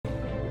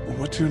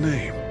what's your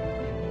name?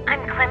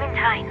 I'm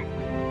Clementine.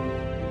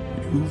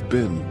 You've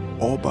been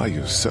all by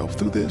yourself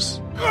through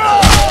this?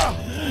 I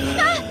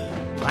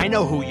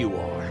know who you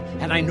are,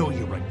 and I know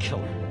you're a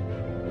killer.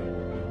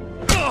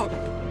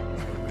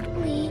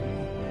 Lee,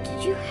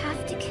 did you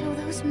have to kill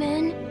those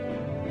men?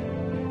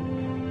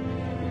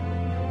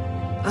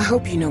 I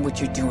hope you know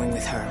what you're doing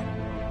with her.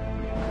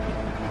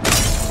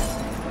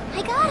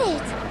 I got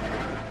it!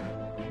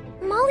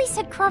 Molly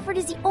said Crawford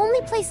is the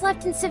only place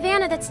left in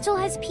Savannah that still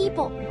has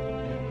people.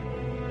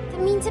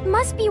 That means it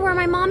must be where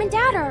my mom and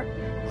dad are.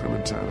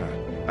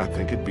 Clementine, I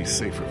think it'd be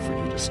safer for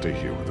you to stay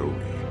here with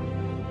Omi.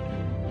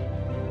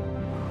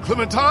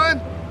 Clementine?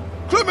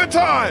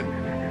 Clementine!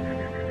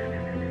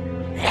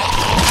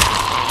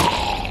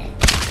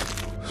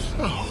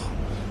 No.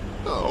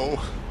 No.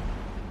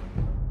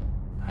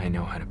 I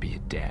know how to be a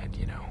dad,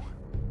 you know.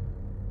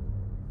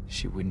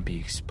 She wouldn't be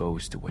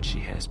exposed to what she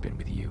has been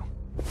with you.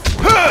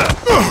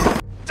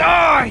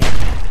 Die!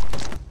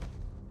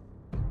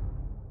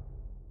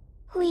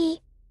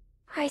 Lee,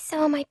 I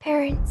saw my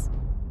parents.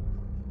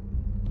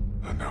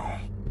 I know.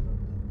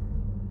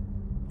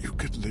 You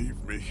could leave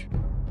me.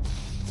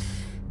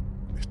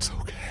 It's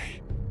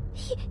okay.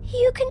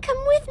 You can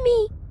come with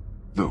me.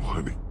 No,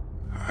 honey.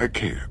 I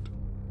can't.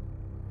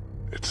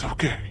 It's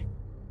okay.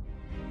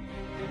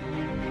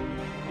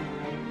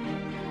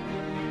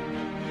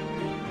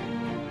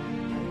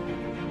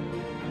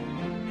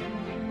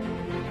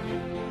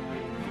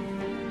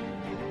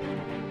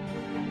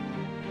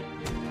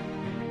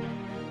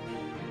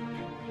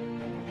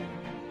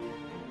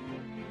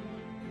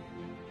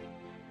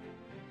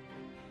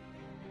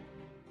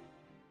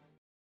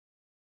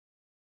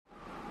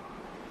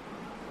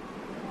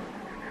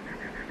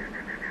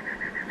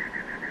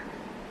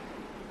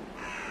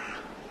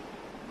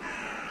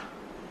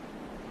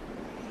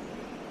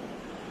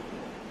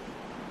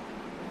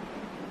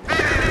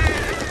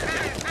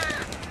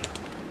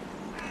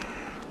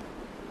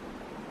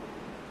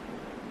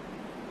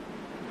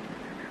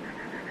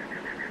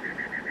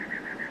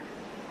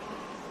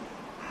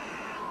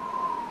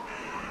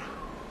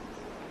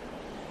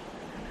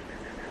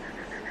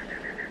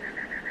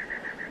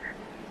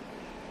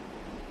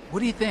 What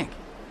do you think?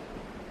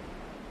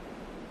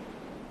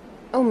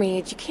 Oh,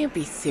 Mead, you can't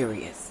be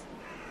serious.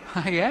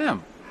 I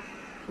am.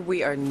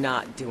 We are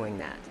not doing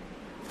that.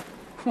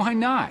 Why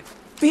not?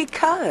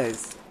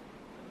 Because.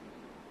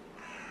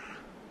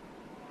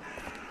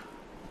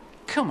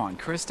 Come on,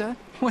 Krista.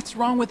 What's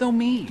wrong with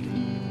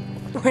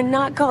Omid? We're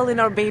not calling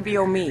our baby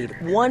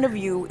Omid. One of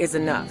you is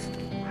enough.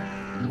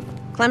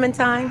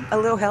 Clementine, a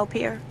little help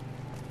here?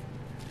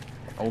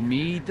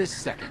 Omid the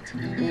second.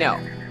 No.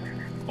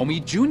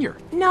 Omid Jr.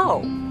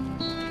 No.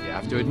 You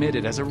have to admit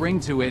it has a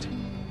ring to it.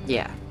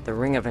 Yeah, the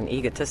ring of an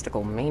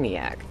egotistical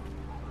maniac.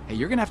 Hey,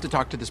 you're gonna have to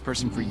talk to this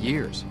person for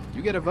years.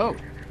 You get a vote.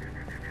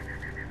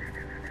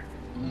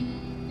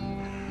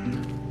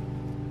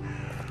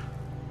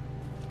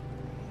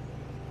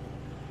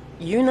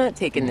 You're not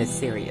taking this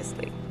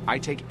seriously. I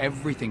take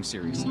everything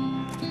seriously,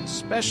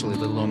 especially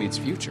little Omid's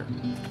future.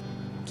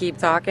 Keep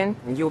talking,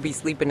 and you'll be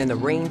sleeping in the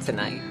rain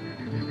tonight.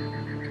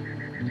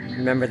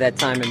 Remember that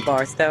time in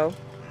Barstow?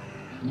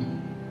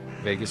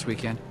 Vegas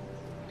weekend?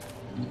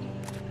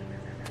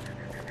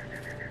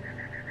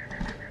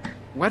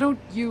 Why don't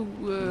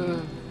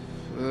you,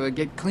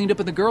 get cleaned up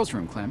in the girls'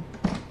 room, Clem?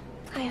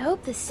 I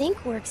hope the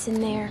sink works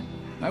in there.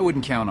 I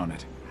wouldn't count on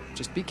it.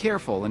 Just be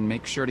careful and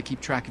make sure to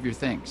keep track of your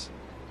things.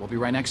 We'll be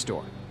right next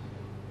door.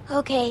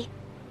 Okay.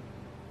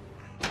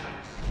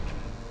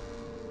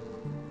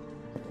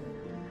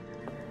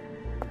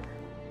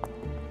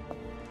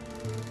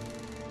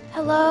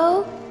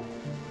 Hello?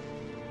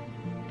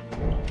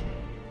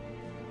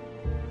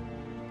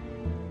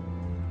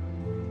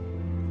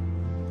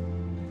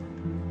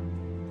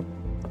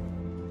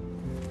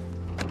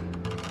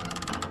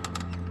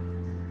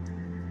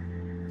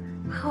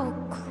 Oh,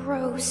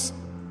 gross.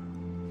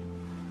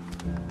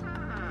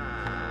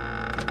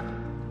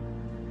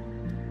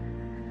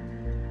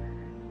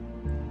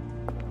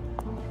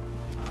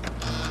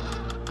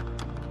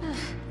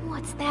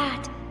 What's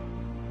that?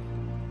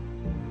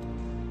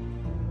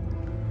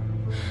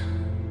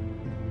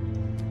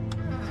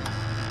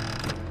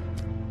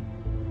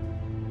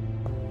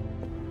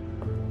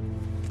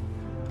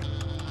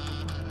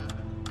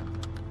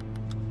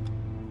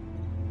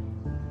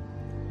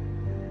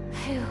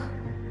 Phew.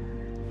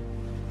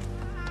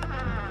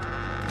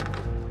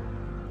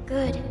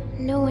 Good,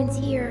 no one's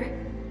here.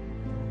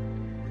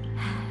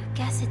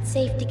 Guess it's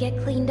safe to get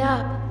cleaned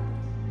up.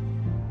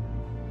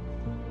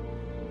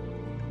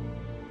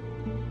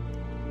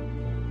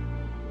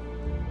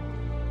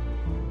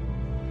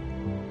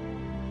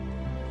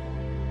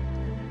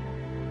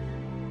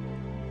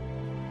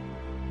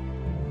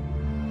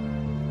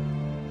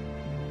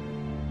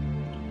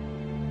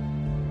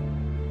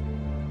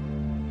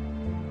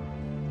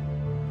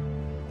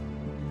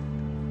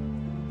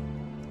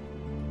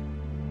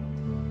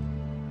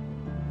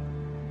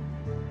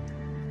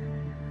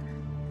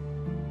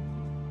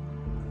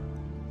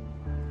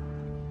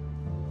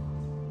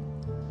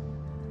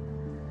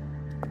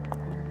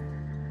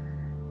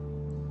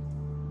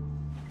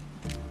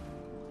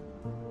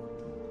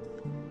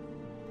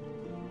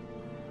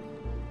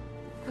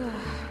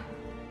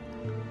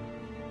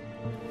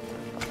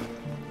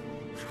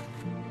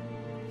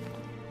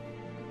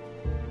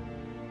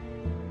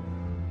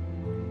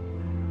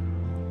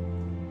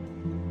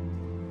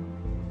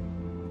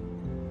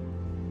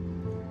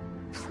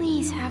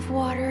 Please have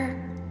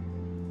water.